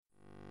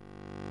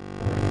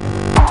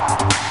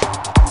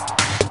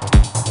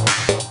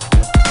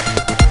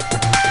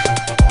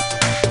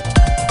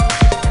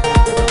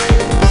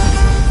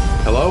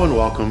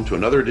to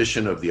another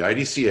edition of the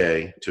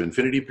IDCA to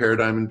Infinity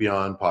Paradigm and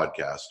Beyond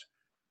podcast,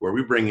 where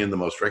we bring in the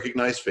most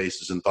recognized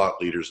faces and thought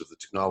leaders of the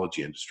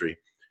technology industry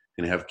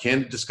and have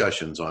candid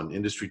discussions on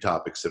industry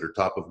topics that are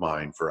top of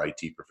mind for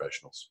IT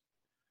professionals.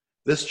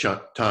 This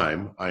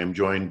time, I am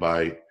joined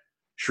by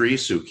Sri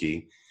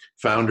Sukhi,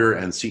 founder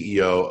and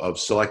CEO of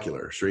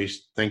Solecular. Sri,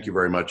 thank you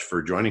very much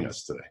for joining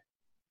us today.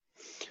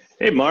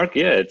 Hey, Mark.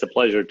 Yeah, it's a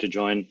pleasure to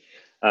join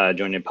your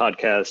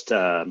podcast.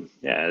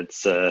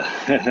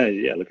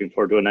 Looking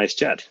forward to a nice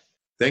chat.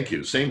 Thank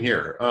you. Same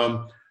here.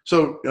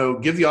 So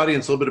give the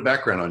audience a little bit of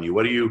background on you.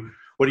 What are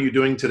you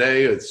doing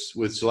today? It's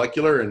with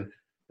Solecular and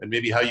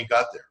maybe how you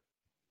got there.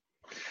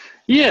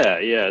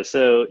 Yeah.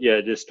 So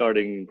just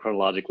starting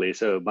chronologically.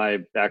 So my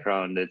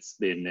background, it's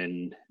been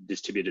in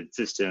distributed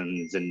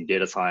systems and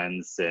data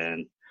science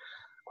and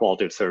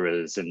quality of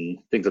service and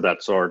things of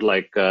that sort,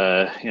 like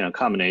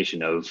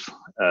combination of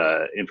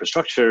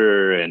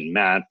infrastructure and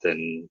math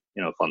and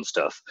fun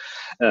stuff.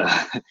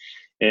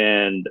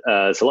 And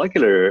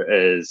Solecular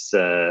is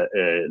a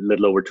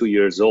little over 2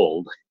 years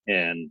old,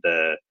 and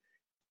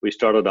we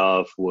started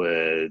off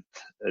with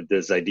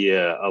this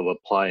idea of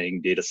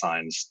applying data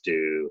science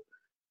to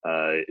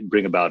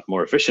bring about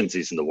more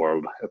efficiencies in the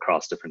world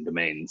across different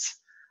domains.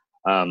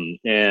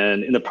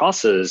 And in the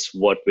process,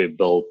 what we've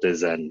built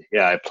is an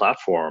AI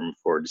platform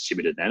for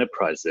distributed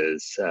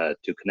enterprises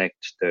to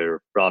connect their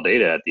raw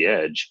data at the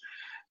edge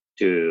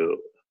to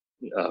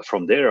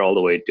from there all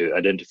the way to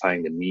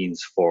identifying the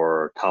means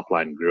for top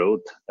line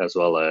growth as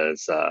well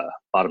as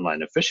bottom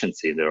line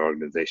efficiency in their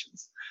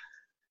organizations.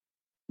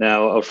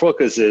 Now, our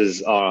focus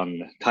is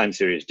on time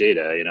series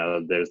data.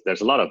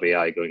 There's a lot of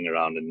AI going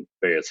around in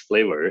various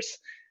flavors,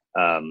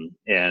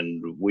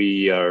 and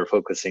we are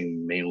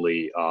focusing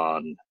mainly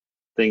on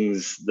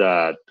things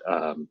that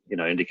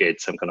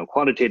indicate some kind of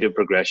quantitative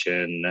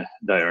progression,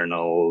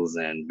 diurnals,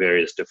 and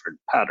various different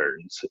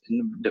patterns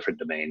in different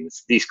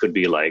domains. These could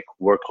be like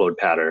workload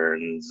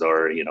patterns,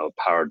 or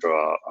power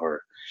draw,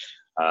 or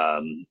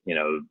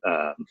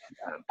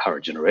power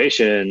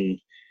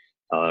generation,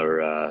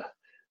 or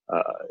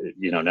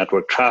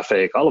network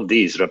traffic. All of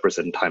these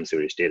represent time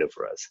series data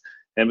for us,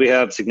 and we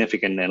have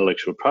significant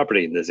intellectual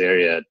property in this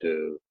area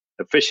to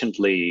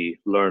efficiently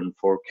learn,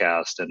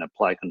 forecast, and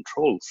apply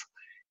controls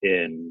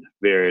in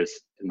various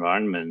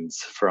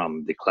environments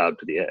from the cloud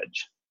to the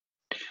edge.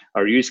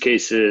 Our use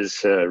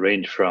cases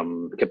range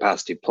from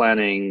capacity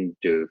planning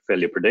to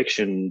failure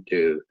prediction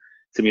to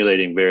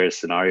simulating various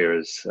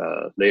scenarios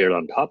layered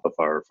on top of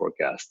our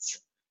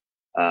forecasts.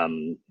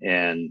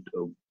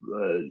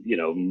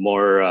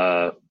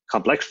 More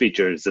complex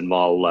features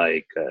involve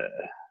like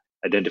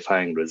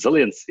identifying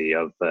resiliency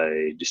of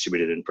a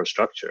distributed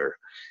infrastructure.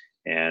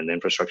 And the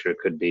infrastructure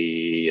could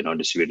be,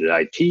 distributed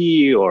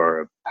IT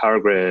or power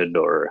grid,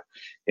 or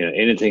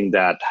anything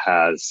that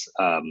has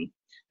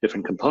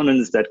different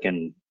components that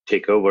can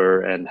take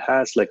over and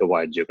has like a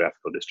wide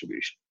geographical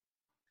distribution.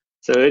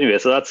 So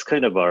that's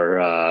kind of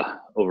our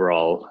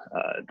overall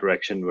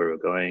direction where we're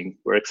going.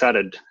 We're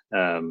excited.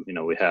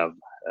 We have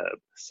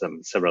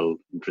several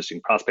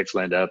interesting prospects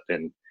lined up,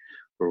 and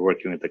we're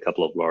working with a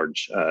couple of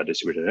large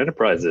distributed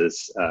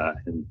enterprises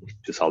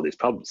to solve these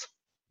problems.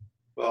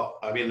 Well,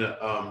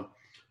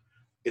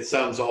 it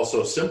sounds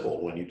also simple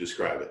when you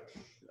describe it.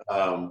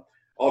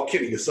 All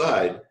kidding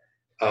aside,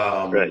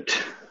 right?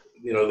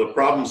 The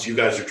problems you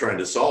guys are trying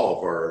to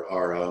solve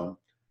are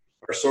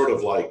sort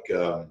of like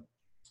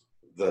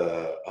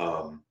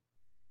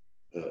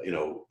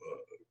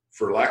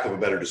for lack of a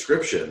better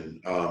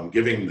description,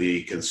 giving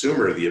the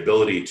consumer the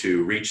ability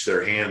to reach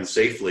their hand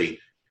safely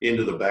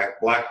into the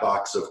black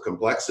box of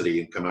complexity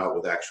and come out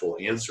with actual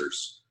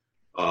answers.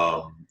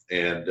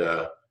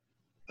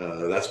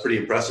 That's pretty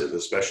impressive,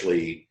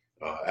 especially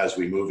as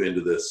we move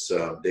into this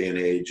day and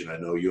age. And I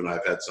know you and I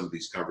have had some of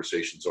these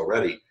conversations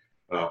already,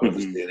 but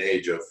this day and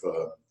age of,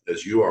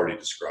 as you already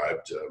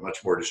described,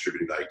 much more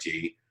distributed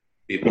IT,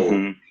 people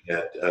looking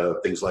at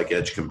things like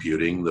edge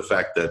computing, the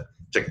fact that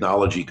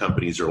technology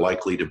companies are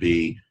likely to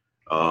be,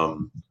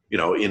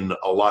 in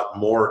a lot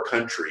more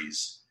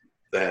countries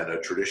than a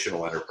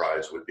traditional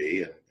enterprise would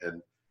be.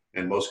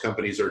 And most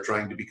companies are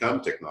trying to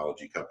become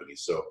technology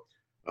companies. So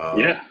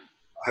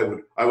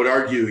I would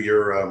argue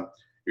you're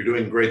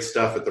doing great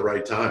stuff at the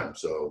right time.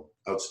 So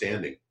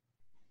outstanding.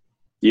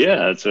 Yeah,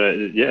 that's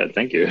right. Yeah,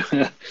 thank you.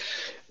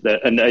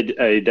 And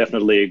I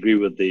definitely agree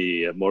with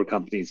the more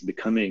companies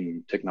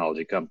becoming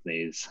technology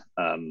companies.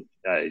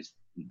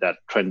 That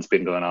trend's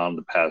been going on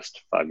the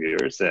past 5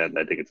 years, and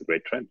I think it's a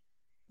great trend.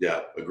 Yeah,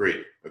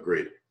 agreed.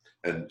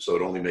 And so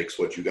it only makes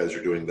what you guys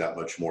are doing that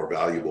much more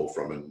valuable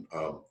from an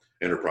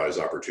enterprise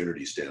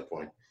opportunity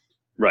standpoint.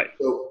 Right.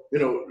 So,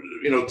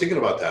 thinking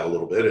about that a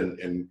little bit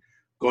and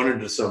going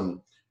into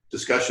some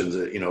discussions,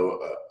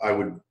 I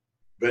would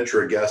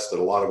venture a guess that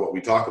a lot of what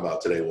we talk about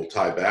today will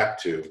tie back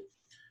to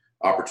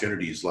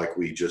opportunities like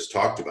we just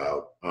talked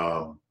about,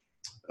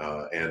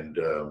 and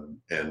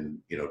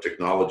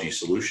technology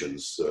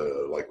solutions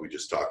like we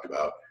just talked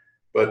about.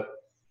 But,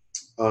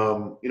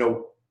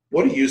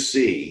 what do you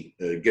see,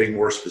 getting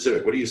more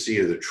specific, what do you see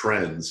as the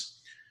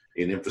trends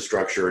in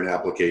infrastructure and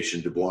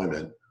application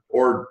deployment,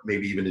 or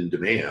maybe even in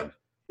demand,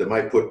 that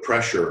might put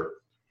pressure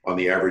on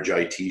the average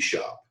IT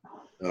shop?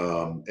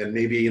 And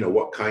maybe,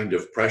 what kind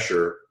of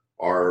pressure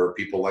are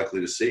people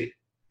likely to see?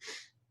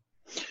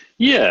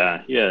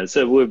 Yeah.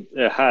 So we've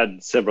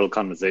had several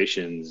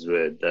conversations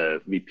with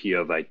VP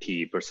of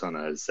IT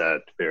personas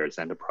at various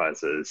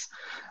enterprises,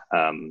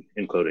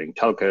 including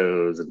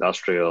telcos,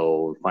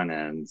 industrial,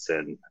 finance,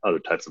 and other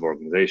types of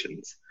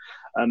organizations.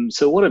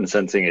 So what I'm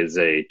sensing is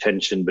a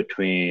tension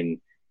between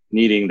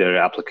needing their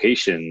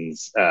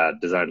applications at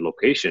desired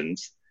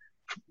locations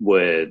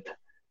with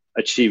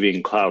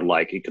achieving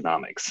cloud-like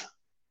economics.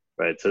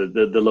 Right. So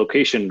the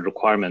location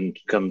requirement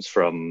comes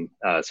from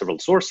several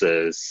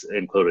sources,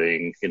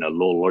 including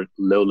low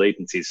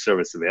latency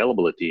service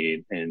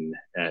availability in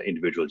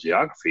individual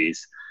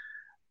geographies,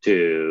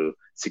 to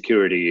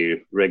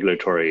security,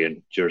 regulatory,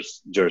 and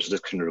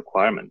jurisdiction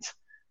requirements.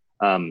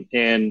 And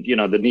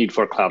the need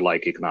for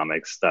cloud-like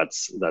economics,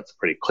 that's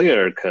pretty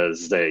clear,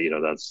 because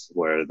that's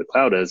where the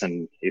cloud is.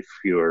 And if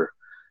you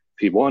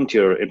want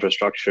your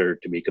infrastructure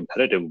to be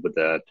competitive with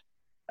that,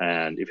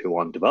 and if you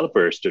want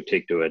developers to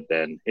take to it,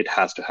 then it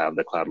has to have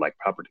the cloud-like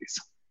properties.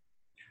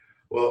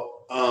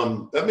 Well,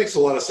 that makes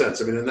a lot of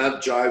sense. I mean, and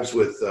that jives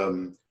with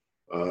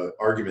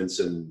arguments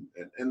and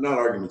not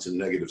arguments in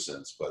negative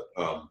sense, but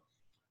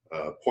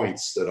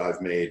points that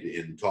I've made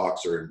in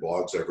talks or in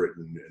blogs I've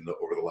written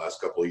over the last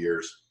couple of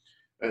years.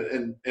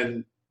 And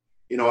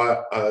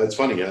it's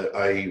funny.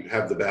 I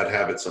have the bad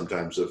habit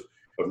sometimes of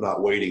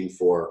not waiting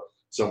for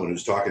someone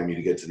who's talking to me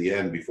to get to the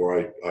end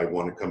before I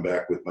want to come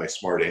back with my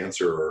smart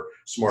answer or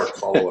smart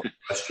follow-up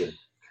question.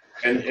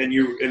 And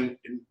in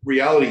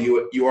reality,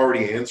 you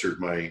already answered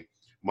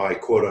my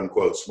quote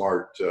unquote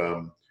smart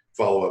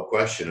follow-up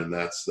question, and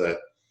that's that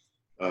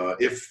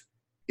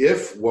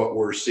if what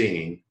we're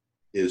seeing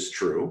is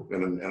true,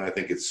 and I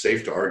think it's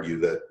safe to argue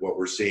that what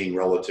we're seeing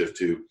relative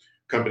to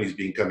companies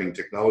becoming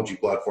technology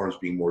platforms,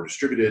 being more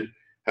distributed,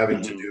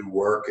 having to do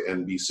work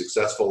and be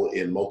successful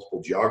in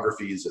multiple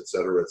geographies, et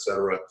cetera,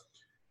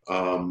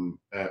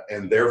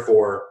 and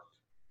therefore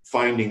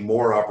finding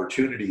more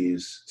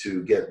opportunities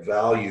to get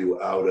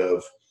value out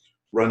of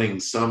running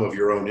some of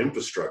your own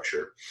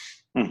infrastructure,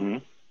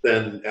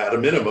 then at a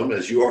minimum,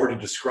 as you already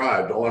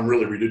described, all I'm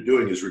really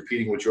doing is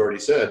repeating what you already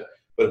said,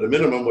 but at a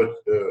minimum, what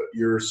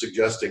you're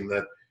suggesting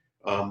that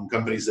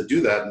companies that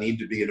do that need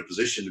to be in a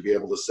position to be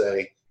able to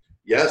say,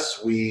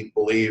 yes, we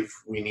believe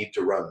we need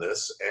to run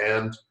this,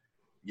 and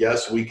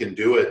yes, we can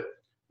do it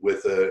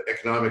with the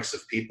economics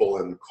of people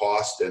and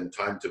cost and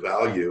time to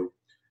value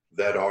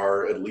that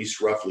are at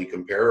least roughly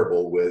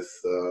comparable with,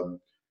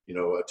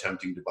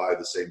 attempting to buy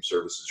the same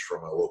services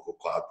from a local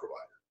cloud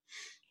provider.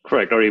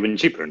 Correct, or even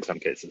cheaper in some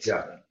cases.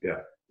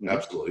 Yeah,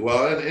 absolutely.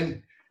 Well,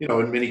 and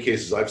in many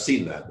cases I've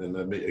seen that,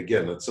 and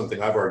again, that's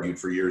something I've argued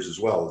for years as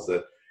well, is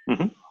that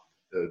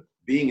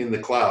being in the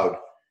cloud,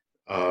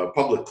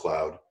 public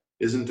cloud,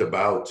 isn't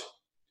about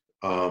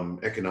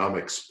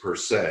economics per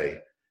se.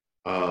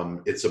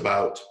 It's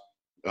about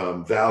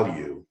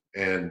value,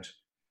 and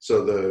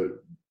so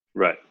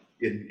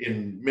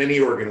in many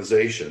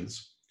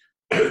organizations,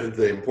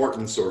 the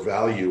importance or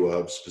value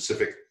of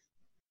specific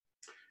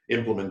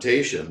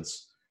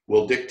implementations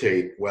will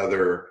dictate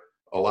whether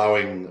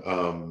allowing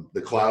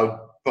the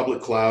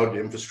public cloud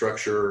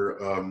infrastructure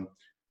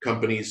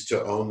companies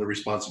to own the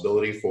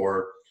responsibility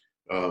for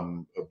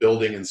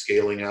building and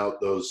scaling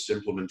out those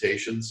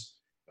implementations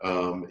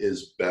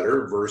is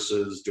better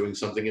versus doing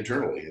something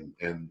internally.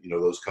 And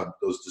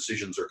those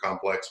decisions are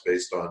complex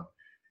based on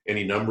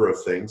any number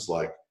of things,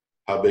 like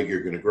how big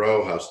you're going to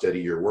grow, how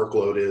steady your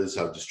workload is,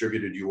 how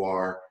distributed you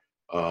are,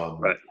 how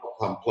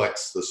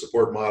complex the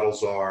support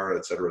models are,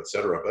 et cetera, et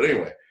cetera. But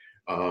anyway,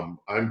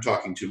 I'm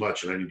talking too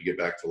much, and I need to get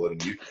back to letting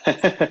you.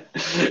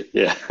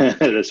 Yeah,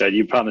 that's right.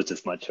 You promised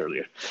as much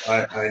earlier.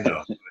 I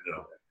know.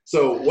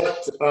 So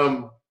what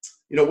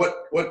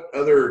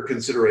other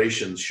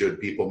considerations should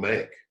people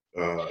make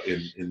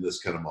in this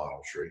kind of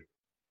model, Sri?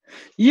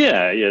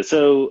 Yeah.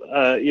 So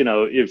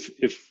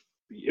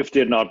if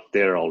they're not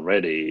there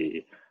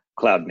already,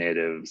 cloud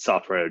native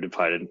software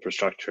defined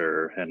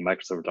infrastructure and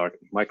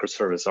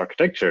microservice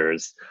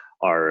architectures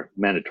are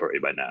mandatory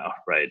by now,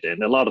 right?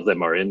 And a lot of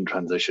them are in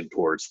transition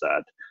towards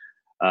that.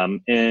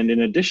 And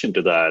in addition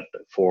to that,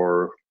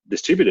 for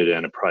distributed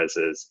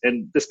enterprises,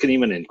 and this can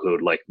even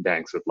include like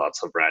banks with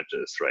lots of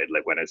branches, right?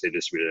 Like when I say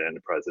distributed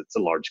enterprise, it's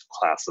a large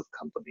class of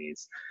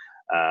companies.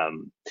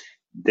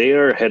 They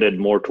are headed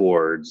more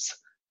towards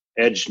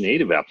edge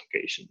native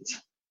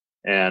applications.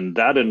 And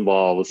that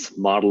involves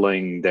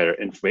modeling their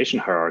information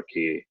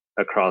hierarchy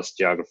across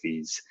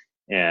geographies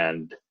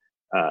and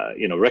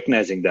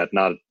recognizing that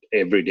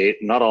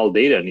not all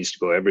data needs to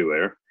go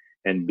everywhere,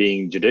 and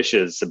being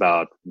judicious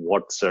about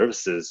what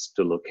services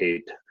to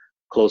locate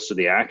close to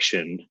the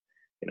action,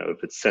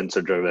 if it's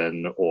sensor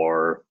driven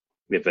or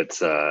if it's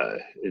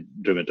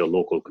driven to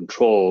local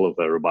control of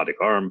a robotic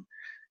arm,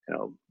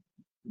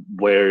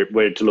 where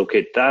to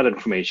locate that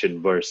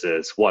information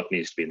versus what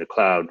needs to be in the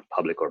cloud,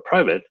 public or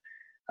private.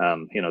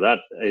 That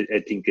I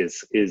think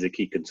is a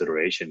key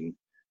consideration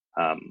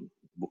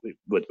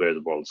with where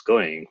the world's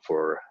going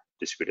for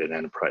distributed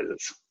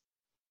enterprises.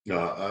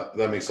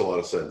 That makes a lot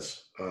of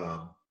sense.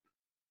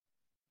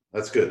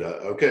 That's good.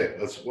 Okay,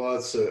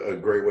 that's a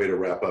great way to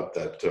wrap up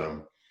that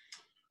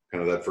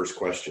kind of that first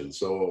question.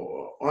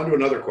 So on to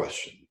another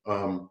question.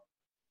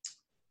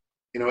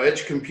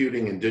 Edge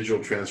computing and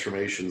digital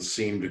transformation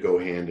seem to go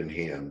hand in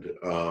hand.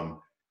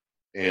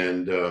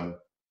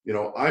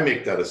 I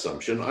make that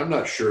assumption. I'm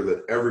not sure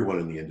that everyone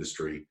in the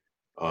industry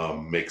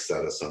makes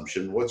that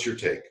assumption. What's your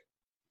take?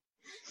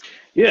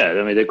 Yeah,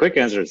 I mean, the quick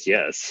answer is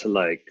yes.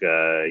 Like,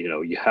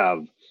 you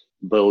have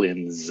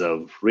billions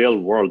of real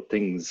world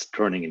things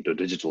turning into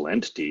digital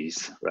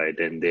entities, right?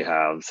 And they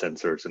have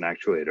sensors and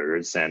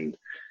actuators and,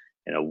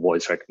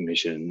 voice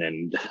recognition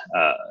and,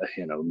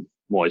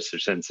 moisture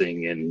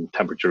sensing and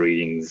temperature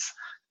readings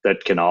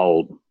that can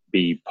all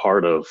be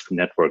part of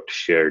networked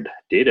shared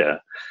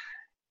data.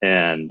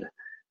 And,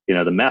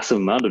 the massive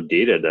amount of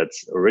data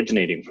that's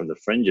originating from the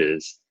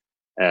fringes,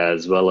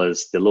 as well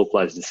as the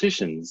localized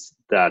decisions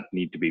that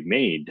need to be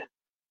made,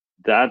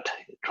 that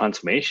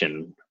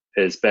transformation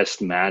is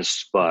best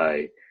matched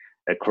by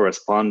a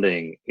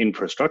corresponding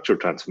infrastructure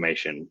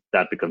transformation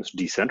that becomes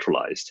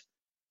decentralized.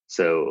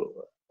 So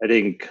I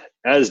think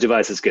as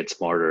devices get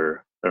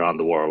smarter around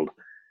the world,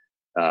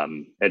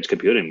 edge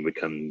computing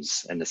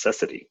becomes a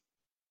necessity.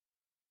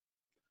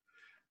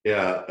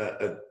 Yeah,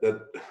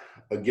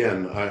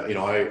 again,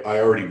 I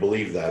already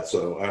believe that,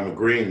 so I'm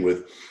agreeing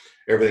with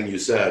everything you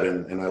said,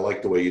 and I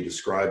like the way you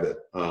describe it.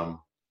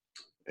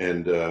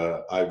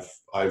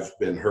 I've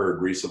been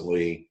heard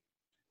recently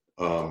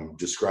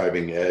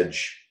describing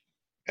edge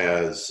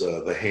as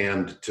the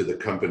hand to the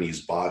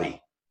company's body,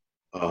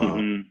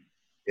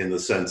 in the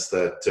sense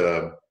that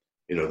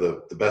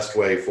the best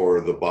way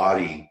for the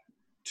body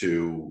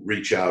to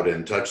reach out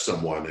and touch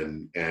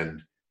someone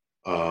and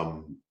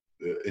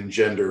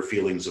engender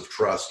feelings of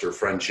trust or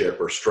friendship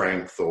or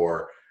strength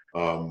or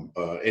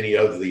any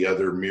of the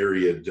other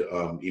myriad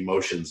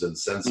emotions and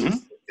senses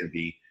that can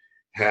be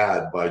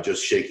had by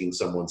just shaking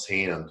someone's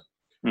hand,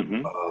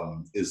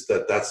 is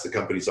that's the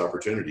company's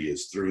opportunity,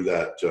 is through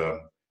that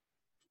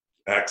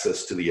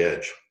access to the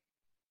edge.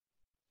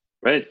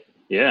 Right.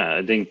 Yeah,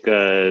 I think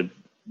it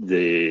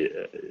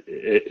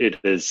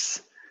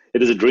is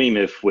a dream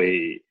if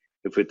we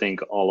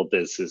think all of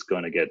this is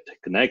going to get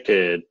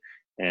connected,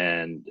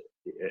 and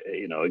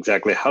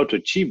exactly how to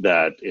achieve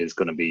that is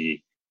going to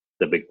be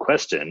the big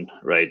question,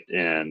 right?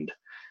 And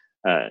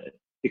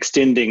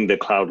extending the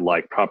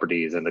cloud-like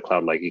properties and the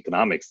cloud-like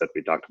economics that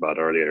we talked about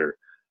earlier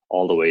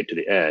all the way to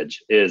the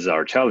edge is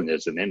our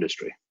challenges in the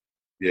industry.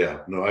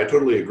 Yeah, no, I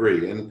totally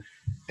agree. And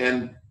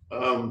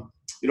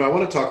I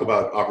want to talk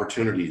about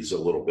opportunities a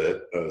little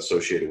bit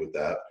associated with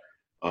that.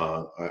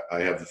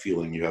 I have the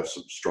feeling you have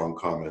some strong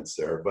comments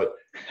there, but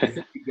if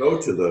we go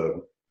to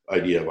the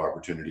idea of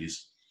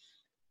opportunities,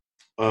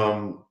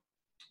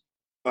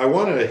 I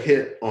want to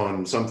hit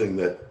on something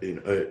that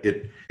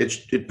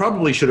it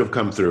probably should have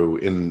come through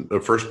in the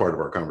first part of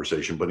our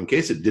conversation, but in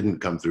case it didn't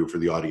come through for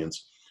the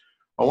audience,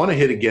 I want to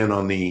hit again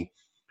on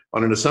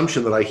an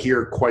assumption that I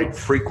hear quite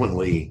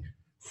frequently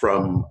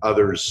from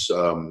others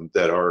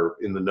that are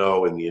in the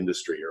know in the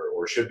industry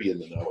or should be in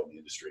the know in the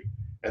industry,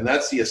 and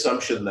that's the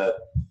assumption that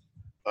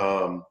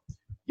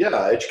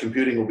edge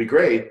computing will be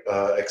great,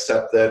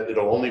 except that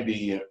it'll only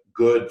be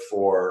good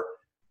for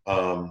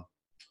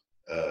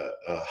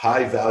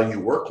high value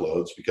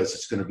workloads because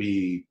it's going to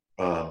be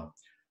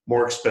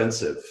more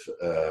expensive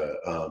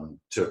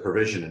to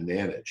provision and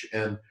manage.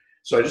 And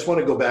so I just want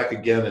to go back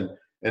again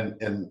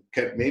and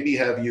maybe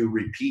have you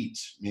repeat,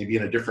 maybe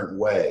in a different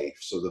way,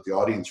 so that the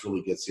audience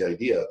really gets the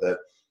idea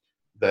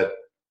that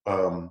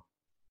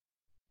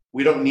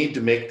we don't need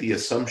to make the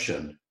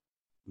assumption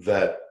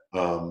that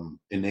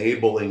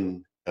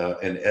enabling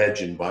an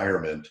edge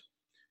environment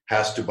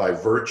has to, by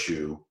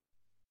virtue,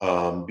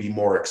 be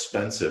more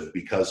expensive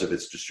because of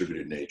its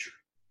distributed nature.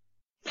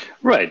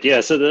 Right.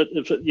 Yeah.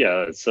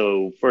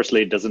 So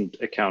firstly, it doesn't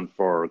account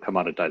for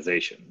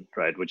commoditization,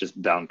 right, which is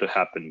bound to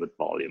happen with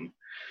volume.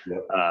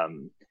 Yep.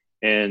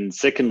 And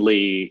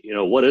secondly,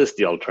 what is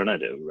the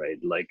alternative, right?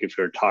 Like if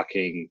you're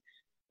talking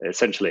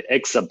essentially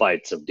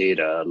exabytes of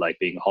data, like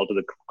being hauled to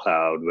the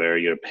cloud, where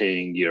you're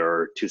paying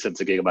your 2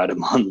 cents a gigabyte a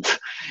month,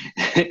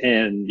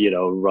 and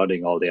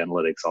running all the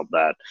analytics on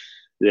that,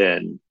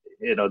 then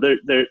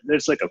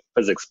there's like a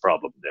physics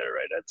problem there,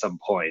 right, at some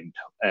point,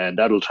 and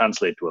that'll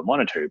translate to a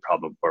monetary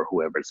problem for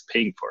whoever's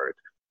paying for it.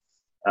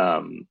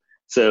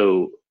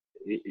 So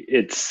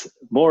it's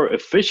more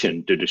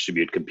efficient to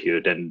distribute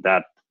compute, and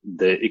that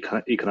the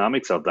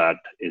economics of that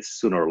is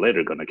sooner or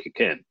later going to kick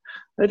in.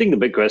 I think the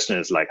big question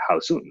is like how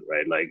soon,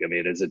 right? Like, I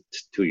mean, is it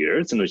 2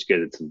 years, in which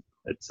case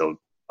it's of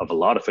a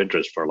lot of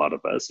interest for a lot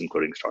of us,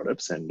 including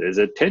startups, and is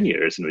it 10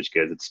 years, in which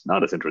case it's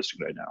not as interesting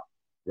right now?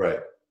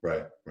 Right.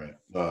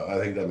 I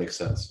think that makes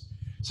sense.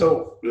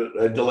 So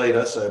I delayed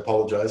us. I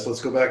apologize.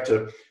 Let's go back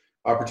to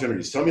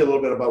opportunities. Tell me a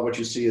little bit about what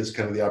you see as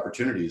kind of the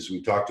opportunities.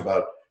 We talked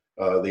about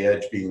the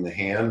edge being the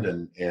hand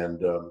and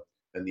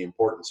the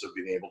importance of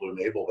being able to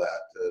enable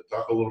that.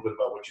 Talk a little bit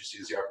about what you see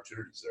as the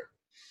opportunities there.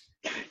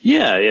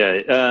 Yeah,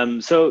 yeah.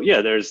 So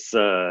yeah, there's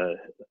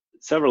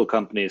several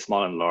companies,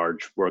 small and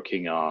large,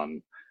 working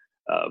on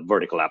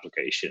vertical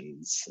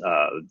applications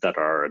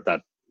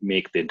that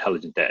make the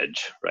intelligent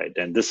edge, right?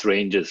 And this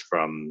ranges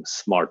from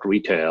smart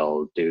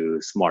retail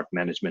to smart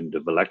management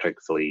of electric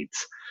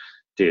fleets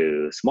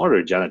to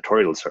smarter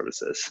janitorial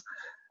services.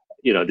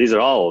 These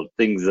are all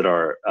things that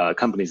are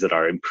companies that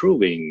are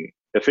improving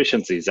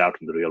efficiencies out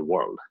in the real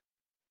world.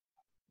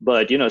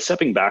 But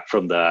stepping back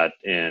from that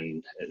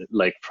and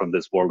like from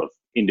this world of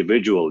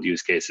individual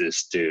use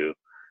cases to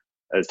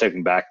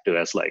stepping back to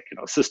as like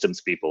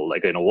systems people,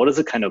 like what is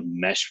the kind of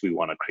mesh we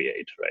want to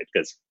create, right?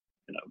 Because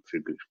if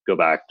you go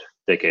back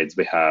decades,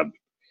 we have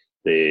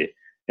the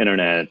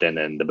internet and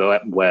then the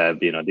web.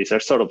 These are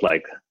sort of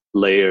like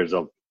layers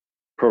of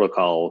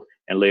protocol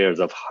and layers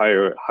of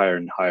higher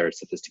and higher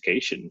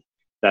sophistication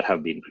that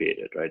have been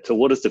created, right? So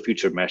what is the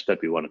future mesh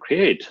that we want to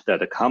create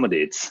that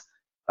accommodates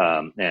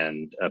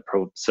and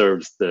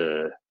serves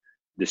the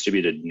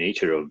distributed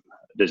nature of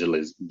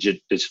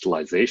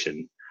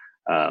digitalization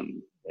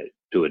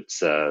to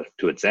its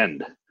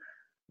end? Right.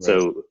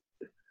 So,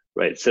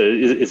 right. So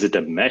is it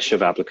a mesh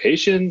of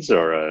applications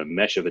or a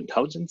mesh of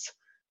intelligence?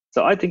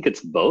 So I think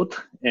it's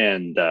both.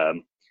 And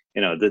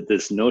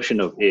this notion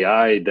of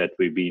AI that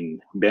we've been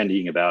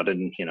bandying about,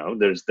 and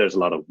there's a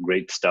lot of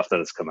great stuff that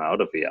has come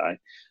out of AI.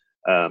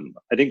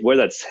 I think where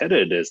that's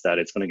headed is that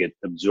it's going to get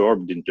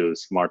absorbed into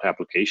smart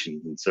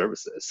applications and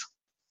services.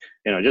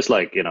 Just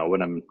like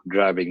when I'm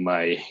driving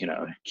my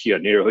Kia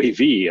Niro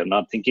EV, I'm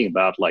not thinking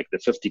about like the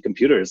 50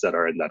 computers that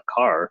are in that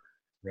car.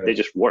 Right. They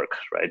just work,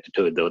 right?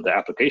 The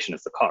application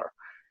is the car.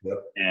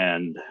 Yep.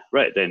 And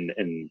right,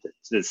 and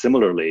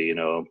similarly,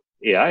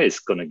 AI is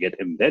going to get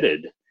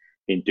embedded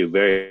into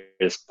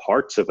various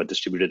parts of a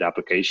distributed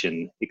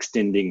application,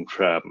 extending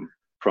from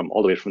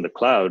all the way from the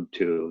cloud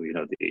to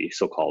the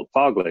so-called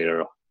fog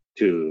layer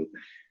to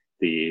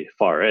the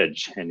far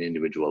edge and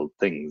individual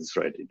things,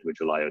 right?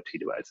 Individual IoT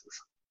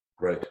devices.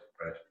 Right.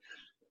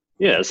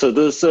 Yeah. So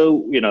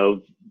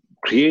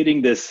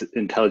creating this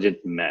intelligent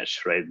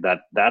mesh, right?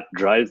 That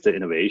drives the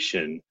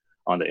innovation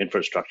on the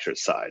infrastructure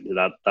side.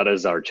 That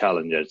is our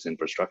challenge as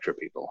infrastructure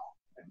people.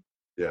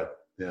 Yeah.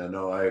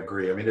 No, I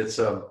agree. I mean, it's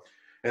and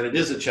it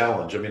is a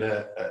challenge. I mean,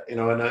 and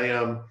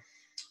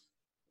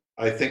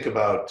I think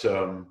about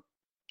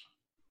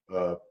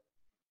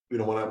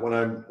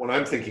when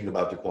I'm thinking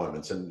about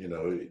deployments, and you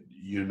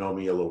know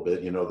me a little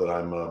bit, that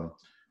I'm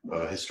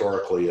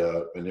historically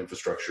an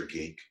infrastructure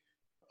geek.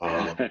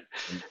 Yeah.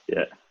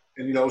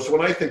 And so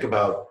when I think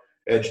about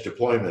edge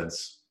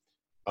deployments,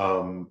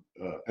 and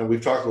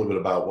we've talked a little bit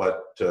about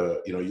what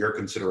your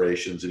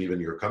considerations and even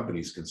your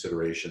company's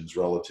considerations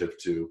relative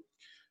to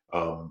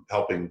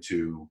helping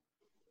to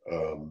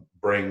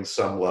bring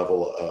some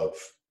level of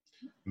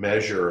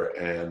measure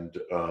and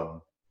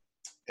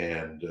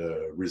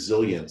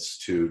resilience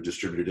to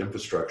distributed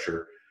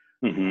infrastructure.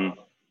 Mm-hmm.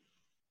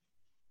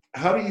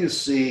 How do you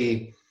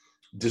see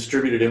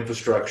distributed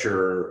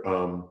infrastructure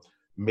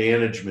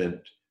management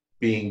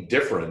being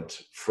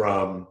different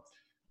from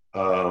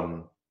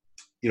a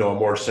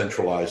more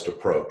centralized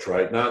approach,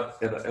 right?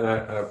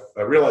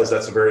 I realize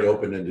that's a very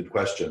open-ended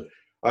question.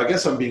 I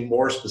guess I'm being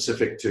more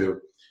specific to,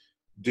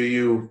 do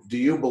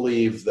you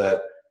believe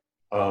that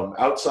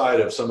outside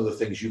of some of the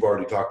things you've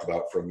already talked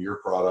about from your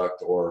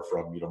product or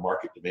from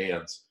market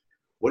demands,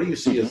 what do you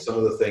see as some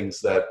of the things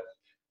that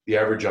the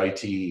average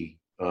IT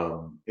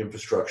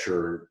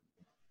infrastructure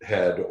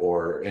head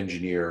or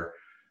engineer,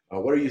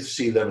 what do you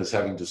see them as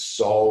having to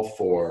solve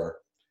for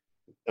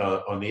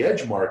on the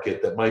edge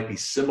market that might be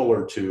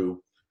similar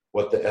to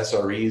what the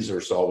SREs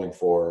are solving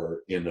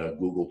for in a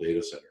Google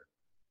data center?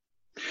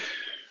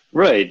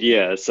 Right.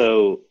 Yeah.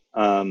 So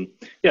I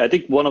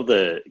think one of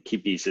the key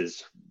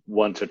pieces,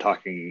 once we're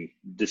talking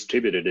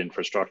distributed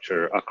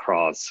infrastructure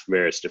across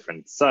various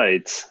different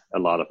sites, a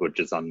lot of which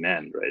is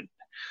unmanned, right?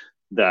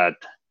 That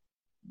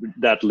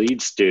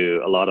leads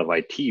to a lot of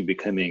IT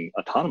becoming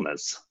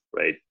autonomous,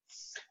 right?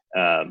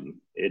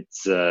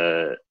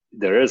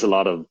 There is a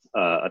lot of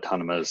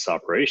autonomous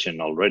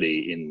operation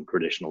already in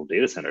traditional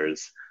data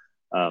centers,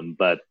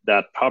 but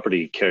that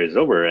property carries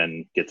over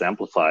and gets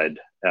amplified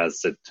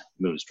as it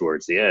moves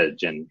towards the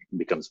edge and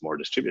becomes more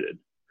distributed.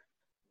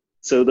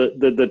 So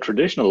the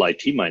traditional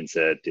IT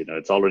mindset,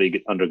 it's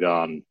already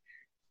undergone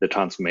the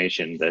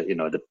transformation that,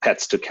 the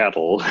pets to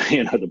cattle,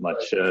 the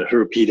much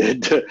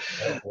repeated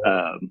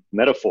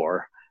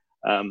metaphor,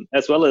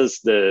 as well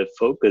as the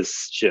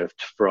focus shift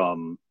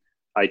from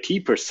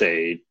IT per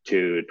se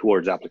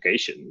towards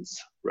applications,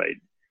 right?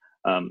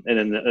 And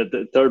then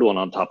the third one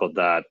on top of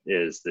that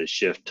is the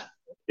shift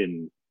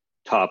in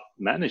top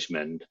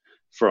management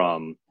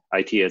from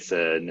IT as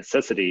a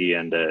necessity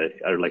and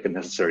or like a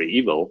necessary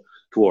evil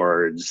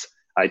towards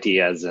IT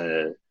as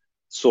a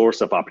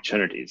source of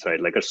opportunities,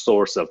 right? Like a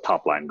source of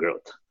top line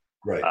growth.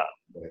 Right.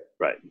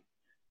 Right.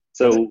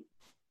 So,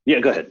 yeah,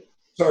 go ahead.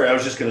 Sorry, I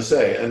was just going to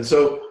say, and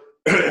so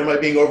am I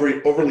being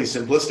overly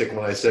simplistic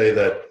when I say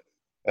that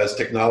as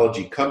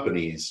technology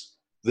companies,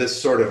 this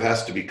sort of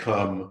has to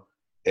become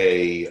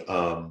a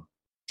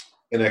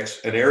an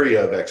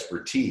area of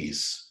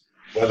expertise,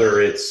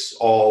 whether it's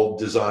all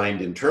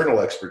designed internal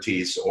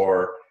expertise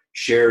or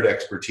shared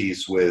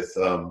expertise with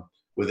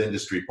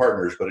industry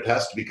partners, but it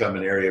has to become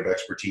an area of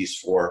expertise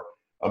for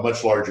a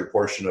much larger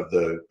portion of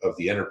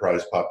the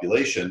enterprise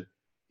population.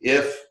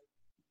 If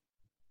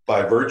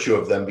by virtue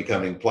of them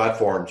becoming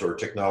platforms or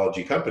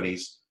technology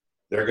companies,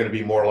 they're going to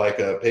be more like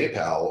a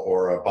PayPal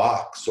or a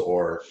Box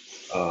or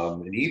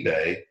an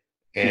eBay.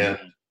 And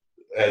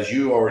as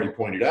you already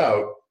pointed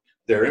out,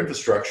 their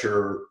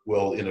infrastructure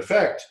will, in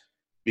effect,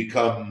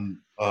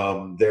 become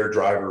their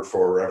driver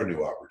for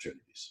revenue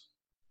opportunities.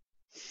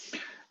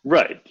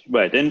 Right.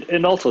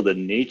 And also the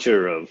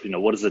nature of,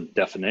 what is the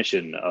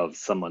definition of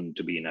someone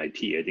to be in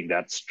IT? I think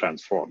that's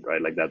transformed,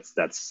 right? Like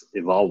that's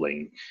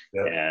evolving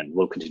and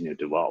will continue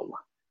to evolve.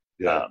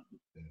 Yeah.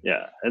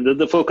 And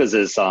the focus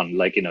is on,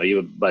 like,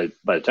 you by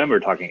the time we're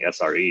talking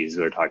SREs,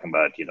 we're talking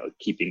about,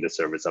 keeping the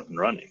service up and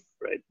running,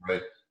 right?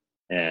 Right.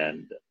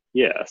 And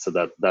so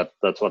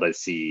that's what I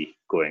see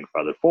going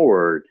farther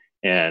forward,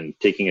 and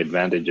taking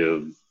advantage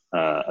of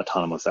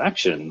autonomous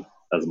action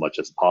as much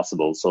as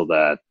possible, so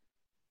that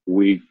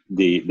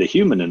the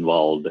human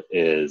involved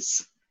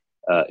is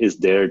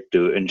there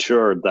to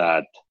ensure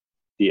that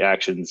the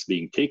actions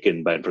being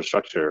taken by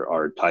infrastructure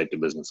are tied to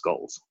business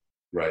goals.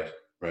 Right.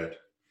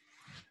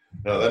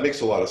 No, that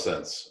makes a lot of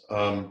sense.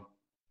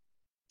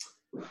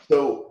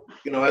 So,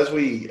 as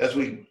we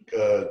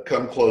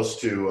come close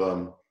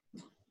to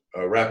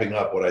wrapping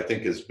up what I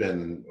think has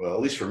been, well, at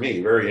least for me,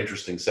 a very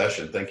interesting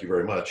session. Thank you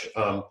very much.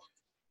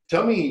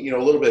 Tell me, a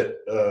little bit,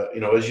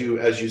 as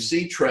you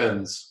see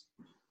trends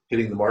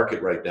hitting the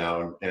market right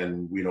now,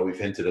 and we've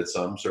hinted at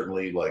some,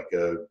 certainly like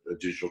a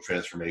digital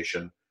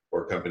transformation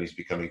or companies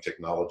becoming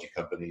technology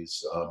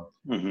companies,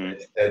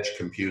 edge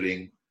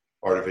computing,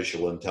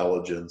 artificial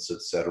intelligence,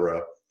 et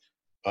cetera.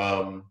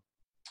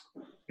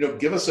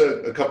 Give us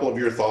a couple of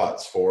your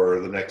thoughts for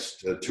the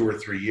next 2 or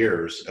 3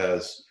 years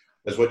as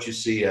what you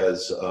see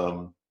as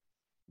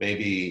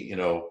maybe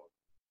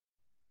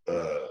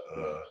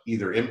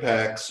either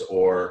impacts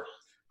or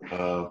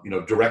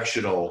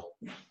directional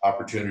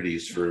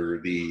opportunities for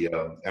the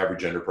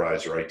average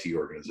enterprise or IT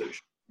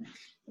organization.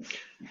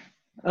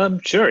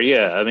 Sure.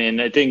 Yeah. I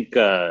mean, I think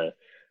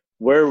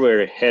where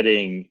we're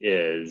heading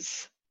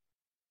is,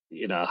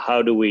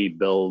 how do we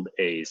build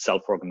a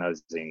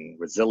self-organizing,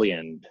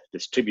 resilient,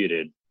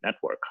 distributed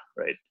network,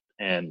 right?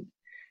 And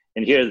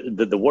here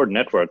the word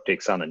network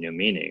takes on a new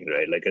meaning,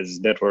 right? Like, as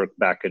network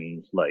back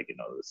in, like,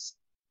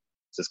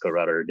 Cisco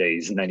router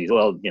days, 90s.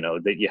 Well,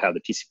 that you have the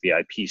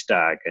TCP/IP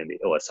stack and the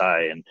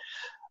OSI, and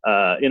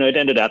it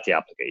ended at the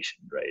application,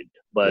 right?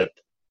 But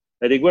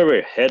I think where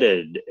we're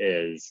headed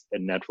is a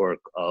network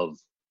of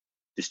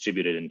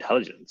distributed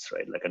intelligence,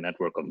 right? Like a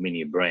network of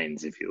mini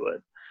brains, if you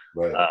would.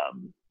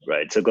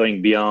 Right. So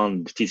going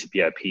beyond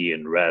TCP/IP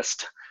and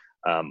REST,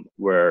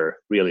 we're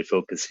really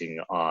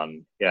focusing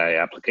on AI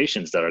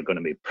applications that are going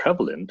to be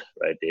prevalent,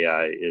 right?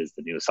 AI is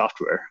the new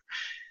software.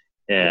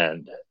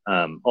 And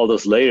all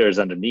those layers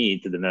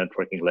underneath, the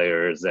networking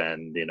layers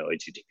and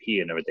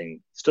HTTP and everything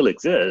still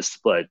exist,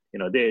 but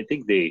I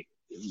think they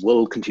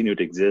will continue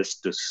to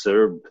exist to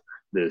serve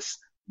this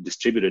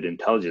distributed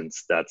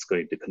intelligence that's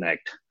going to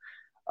connect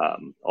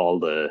all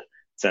the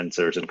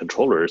sensors and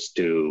controllers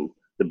to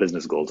the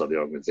business goals of the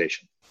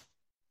organization.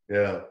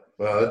 Yeah,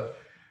 well, it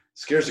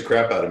scares the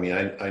crap out of me.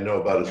 I know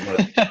about as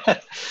much.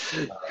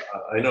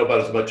 I know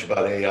about as much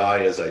about AI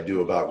as I do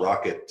about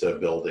rocket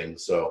building.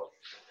 So.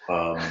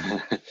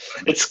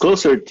 It's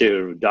closer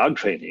to dog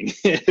training,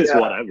 is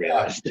what I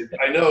realized.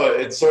 I know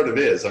it sort of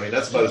is. I mean,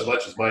 that's about as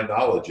much as my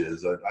knowledge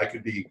is. I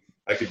could be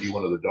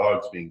one of the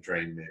dogs being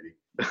trained, maybe.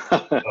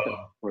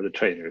 Or the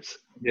trainers.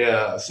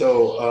 Yeah.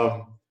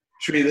 So,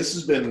 Sri, this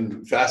has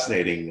been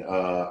fascinating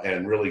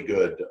and really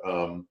good.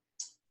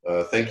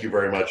 Thank you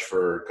very much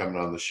for coming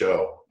on the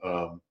show.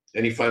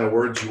 Any final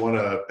words you want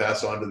to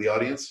pass on to the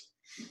audience?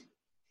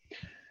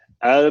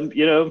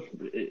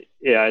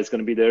 AI is going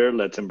to be there.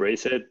 Let's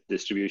embrace it.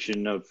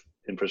 Distribution of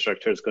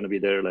infrastructure is going to be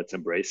there. Let's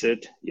embrace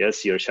it.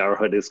 Yes, your shower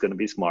head is going to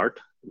be smart.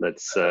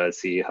 Let's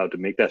see how to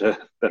make that a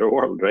better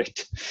world,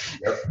 right?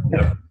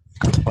 Yep.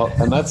 Well,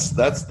 and that's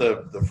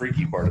the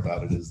freaky part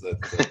about it, is that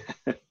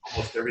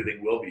almost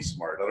everything will be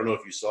smart. I don't know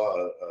if you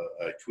saw,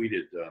 I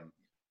tweeted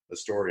a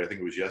story, I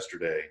think it was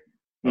yesterday,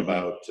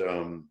 about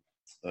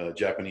a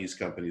Japanese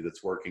company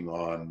that's working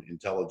on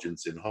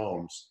intelligence in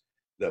homes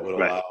that would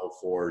allow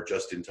for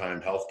just-in-time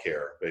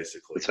healthcare,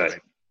 basically. That's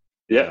right.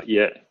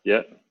 Yeah.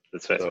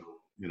 That's right. So,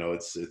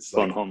 it's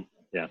phone like home.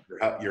 Yeah.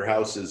 Your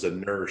house is a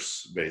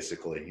nurse,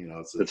 basically.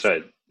 That's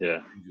right. Yeah.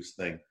 Just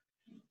thing.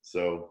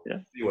 So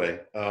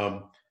anyway,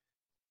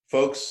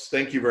 folks,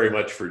 thank you very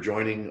much for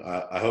joining.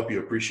 I hope you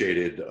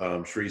appreciated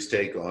Sri's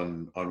take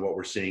on what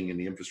we're seeing in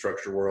the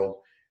infrastructure world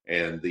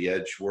and the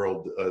edge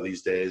world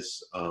these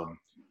days.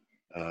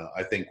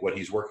 I think what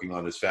he's working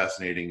on is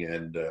fascinating,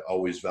 and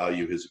always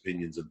value his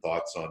opinions and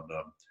thoughts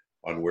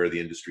on where the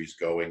industry is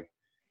going.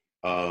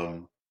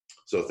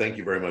 So thank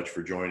you very much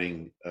for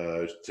joining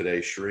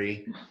today,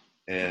 Sri.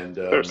 And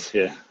of course,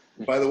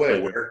 By the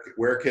way,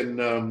 where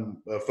can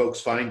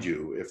folks find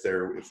you if they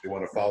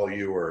want to follow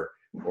you or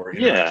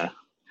interact?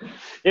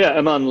 Yeah,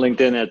 I'm on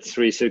LinkedIn at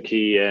Sri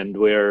Sukhi, and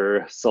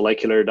we're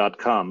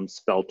Solecular.com,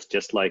 spelled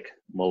just like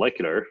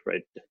molecular,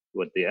 right,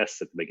 with the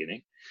S at the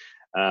beginning.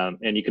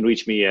 And you can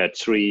reach me at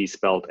Sri,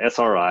 spelled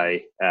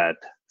SRI, at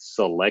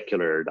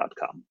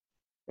Solecular.com.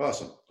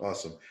 Awesome.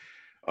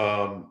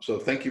 So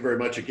thank you very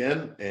much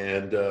again.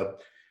 And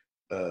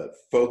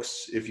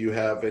folks, if you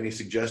have any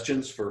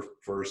suggestions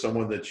for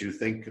someone that you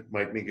think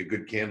might make a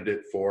good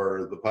candidate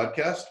for the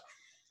podcast,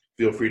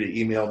 feel free to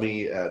email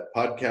me at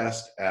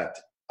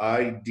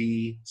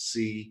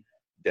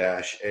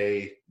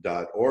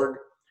podcast@idc-a.org.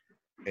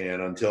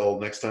 And until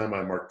next time,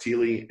 I'm Mark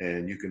Thiele,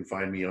 and you can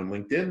find me on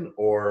LinkedIn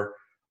or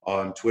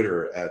on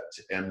Twitter at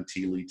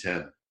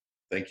mthiele10.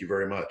 Thank you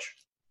very much.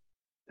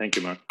 Thank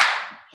you, Mark.